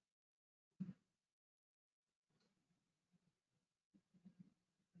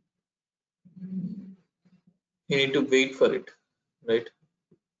 You need to wait for it, right?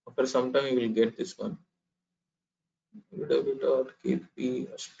 After some time, you will get this one.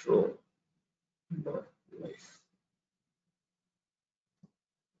 www.kpastro.life.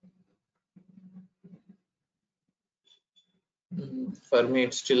 For me,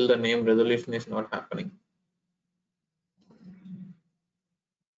 it's still the name resolution is not happening.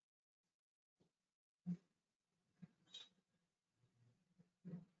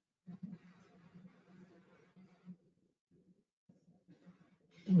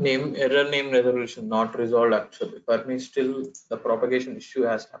 Error name resolution not resolved actually. For me, still the propagation issue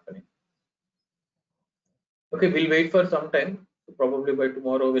has happening. Okay, we'll wait for some time. So probably by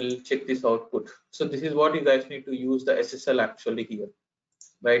tomorrow we'll check this output. So this is what you guys need to use the SSL actually here,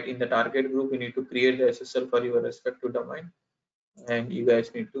 right? In the target group, you need to create the SSL for your respective domain, and you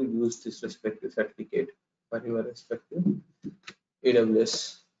guys need to use this respective certificate for your respective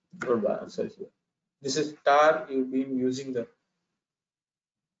AWS or sorry, this is star you've been using the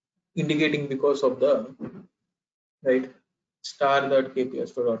indicating because of the right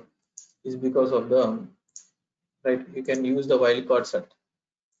star.kps is because of the right. You can use the wildcard set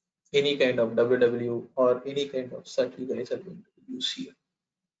any kind of www or any kind of set you guys are going to use here.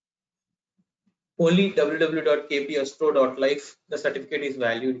 Only www.kpastro.life the certificate is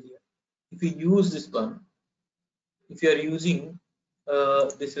valued here. If you use this one, if you are using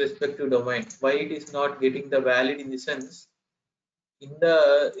this respective domain, why it is not getting the valid in the sense in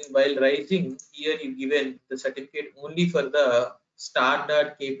the while rising here you given the certificate only for the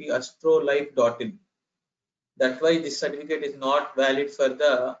start.kpastrolife.in. That's why this certificate is not valid for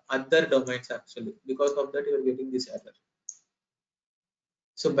the other domains actually. Because of that you are getting this error.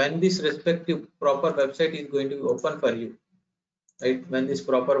 So when this respective proper website is going to be open for you, right? When this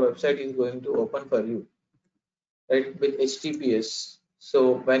proper website is going to open for you, right, with HTTPS.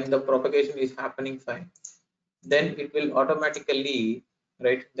 So when the propagation is happening fine, then it will automatically,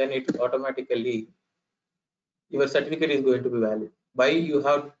 right? Then it automatically your certificate is going to be valid. Why you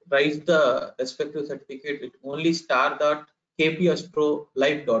have raised the respective certificate with only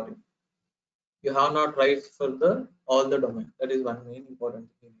star.kpastrolife.in. You have not raised for the all the domain. That is one main important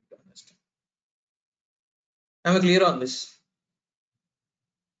thing you need to understand. Am I clear on this?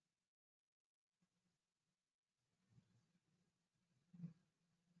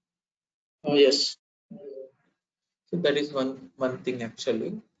 Yes. So that is one thing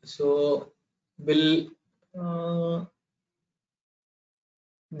actually. So will uh,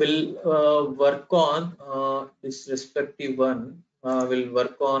 work on this respective one. Will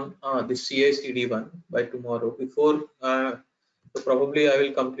work on this CI/CD one by tomorrow. Before so probably I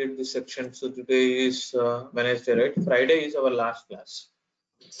will complete this section. So today is Wednesday, right? Friday is our last class,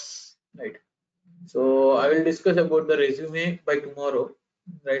 right? So I will discuss about the resume by tomorrow,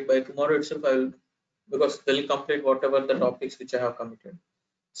 right? By tomorrow itself, I will because they'll complete whatever the topics which I have committed.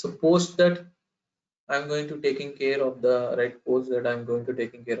 So post that I'm going to taking care of the right post that I'm going to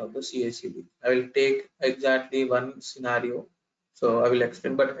taking care of the CI/CD. I will take exactly one scenario. So I will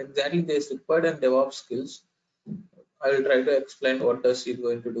explain, but exactly this required and DevOps skills. I will try to explain what does he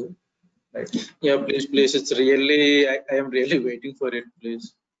going to do, right? Yeah, please. It's really, I am really waiting for it,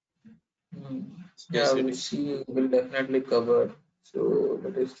 please. Yeah, Yesterday. which he will definitely cover. So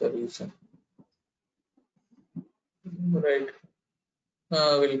that is the reason, right?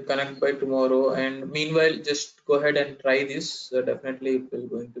 We'll connect by tomorrow, and meanwhile, just go ahead and try this. Definitely, it will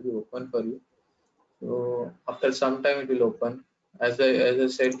going to be open for you. So after some time, it will open. As I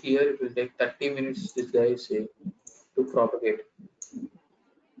said here, it will take 30 minutes. This guy is saying to propagate.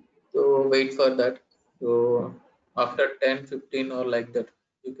 So wait for that. So after 10, 15 or like that,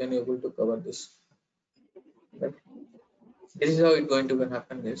 you can able to cover this. Right? This is how it's going to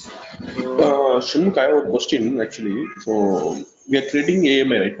happen. This. So Shanmukh, I have a question actually. So we are creating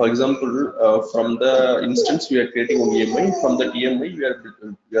AMI, right? For example, from the instance we are creating on AMI, from the EMI we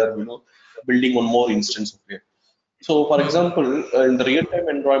are building one more instance. Okay. So, for example, in the real-time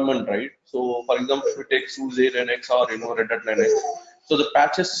environment, right? So, for example, if we take SUSE Linux or Red Hat Linux, so the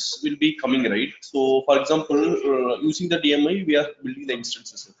patches will be coming, right? So, for example, using the DMI, we are building the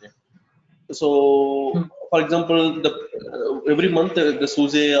instances. Okay. So, for example, the every month the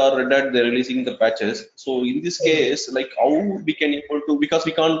SUSE or Red Hat they're releasing the patches. So, in this case, like how we can able to, because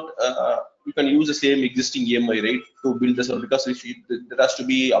we can use the same existing EMI, right, to build the server, because if there has to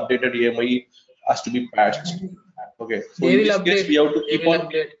be updated EMI has to be patched. Okay, so They in will this case, update. we have to They keep will on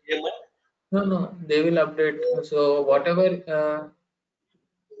update. EMI. No, no, they will update. So whatever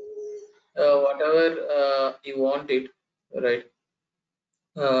you want it, right?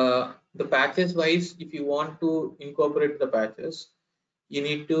 The patches wise, if you want to incorporate the patches, you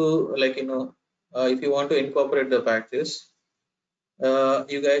need to if you want to incorporate the patches,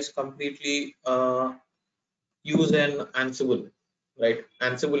 you guys completely use an Ansible, right?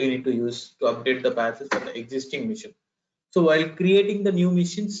 Ansible you need to use to update the patches for the existing mission. So while creating the new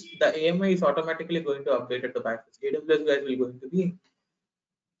missions, the AMI is automatically going to update the patches. AWS guys will going to be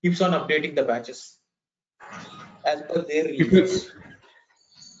keeps on updating the patches as per their If you, releases.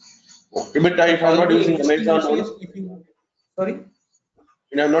 okay, but So if I'm all not the using existing Amazon one, machines, if you sorry,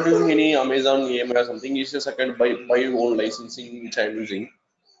 and I'm not using any Amazon EMI or something, it's just a kind of buy own licensing which I'm using.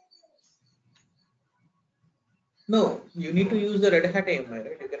 no, you need to use the Red Hat AMI,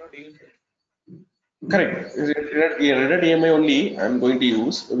 right? You cannot use it. Correct. Red Hat EMI only I'm going to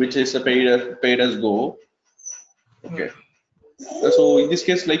use, which is a paid as go. Okay. So in this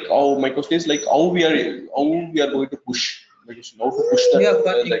case, like how my question is like how we are going to push, like how to push that Yeah,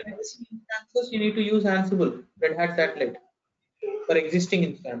 for like existing instances, you need to use Ansible, Red Hat Satellite for existing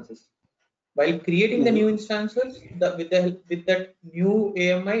instances. While creating the new instances, with that new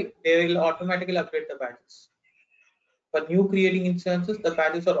AMI, they will automatically update the patches. For new creating instances, the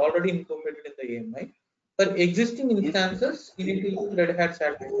patches are already incorporated in the AMI. For existing instances, you need to use Red Hat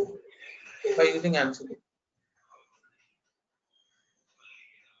Satellite by using Ansible.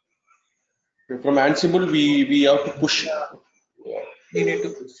 from Ansible we have to push. Yeah, you need to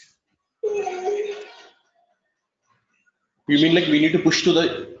push. You mean like we need to push to the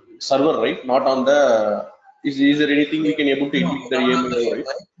server, right? Not on the. Is there anything we can able to No, edit the not on the EMI, right?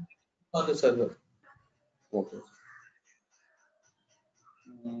 AMI, on the server. Okay.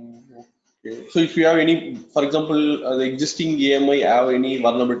 Okay. So if you have any, for example, the existing EMI have any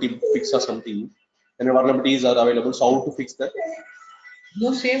vulnerability fix or something, and the vulnerabilities are available, so how to fix that?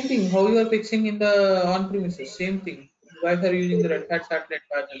 No, same thing. How you are fixing in the on-premises, same thing. You guys are using the Red Hat Satellite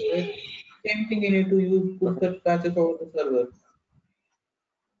patches, right? Same thing. You need to use put the patches over the server.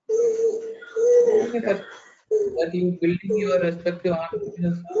 Same Okay. effect that you building your respective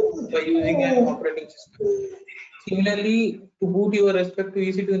on-premises by using an operating system. Similarly, to boot your respective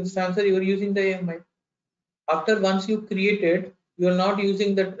EC2 instances, you are using the AMI. After once you created, you are not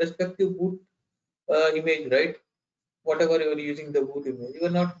using that respective boot image, right? Whatever you are using the boot image, you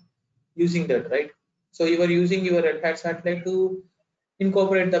are not using that, right? So you are using your Red Hat Satellite to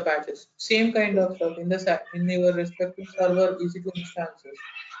incorporate the patches. Same kind of stuff in the in your respective server EC2 instances.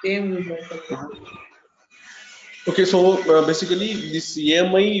 Same you guys are going to do. Okay, so basically this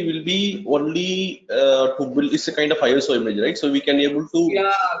EMI will be only to build. It's a kind of ISO image, right? So we can able to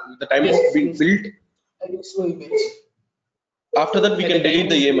Yeah. the time of Yes. being Yes. built. ISO image. After that, we At the can time delete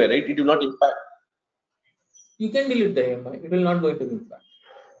the of EMI, build, right? It will not impact. you can delete the AMI. It will not going to be impact.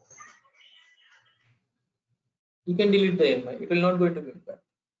 You can delete the AMI. It will not going to be impact.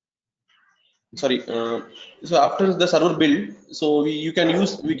 Sorry. So after the server build, so you can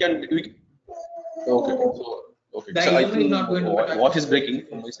use we. Okay. So okay. The So I AMI is think not going to be what touched is in your breaking EC2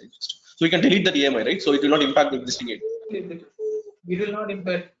 from my side. instance. So we can delete that EMI, right? So it will not impact the existing EMI. It will not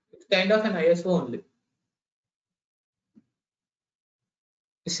impact. It's kind of an ISO only.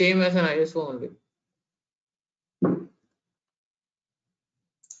 Same as an ISO only.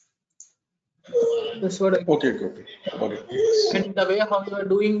 That's what I. Okay. Okay. Okay. Okay. And the way how you are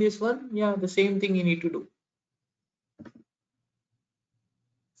doing this one, yeah, the same thing you need to do.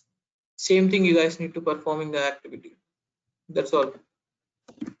 Same thing you guys need to performing the activity. That's all.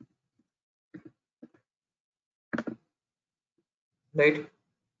 Right?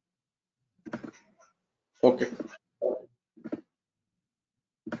 Okay.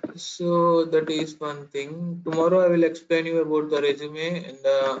 So that is one thing. Tomorrow I will explain you about the resume and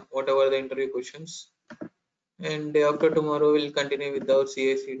whatever the interview questions. And day after tomorrow we'll continue with our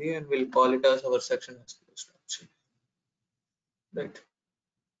CACD and we'll call it as our section structure. Right.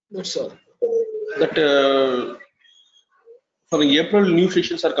 That's all. That for April, new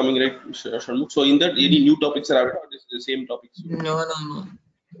sessions are coming, right, Shanmugh? So in that, any new topics are added, or this is the same topics? No, no, no.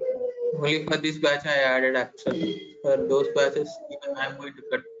 Only for this batch I added actually. For those batches, even I'm going to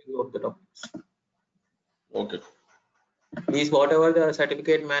cut few of the topics. Okay. These whatever the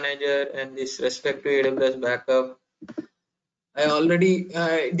certificate manager and this respect to AWS backup, I already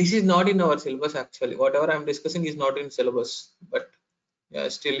this is not in our syllabus actually. Whatever I'm discussing is not in syllabus, but yeah,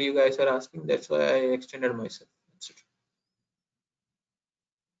 still you guys are asking. That's why I extended myself. That's it.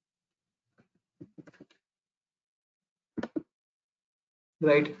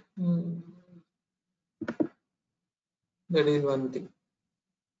 Right. That is one thing.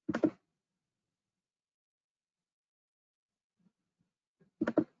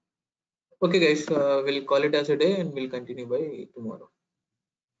 Okay, guys, we'll call it as a day and we'll continue by tomorrow.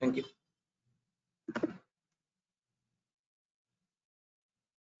 Thank you.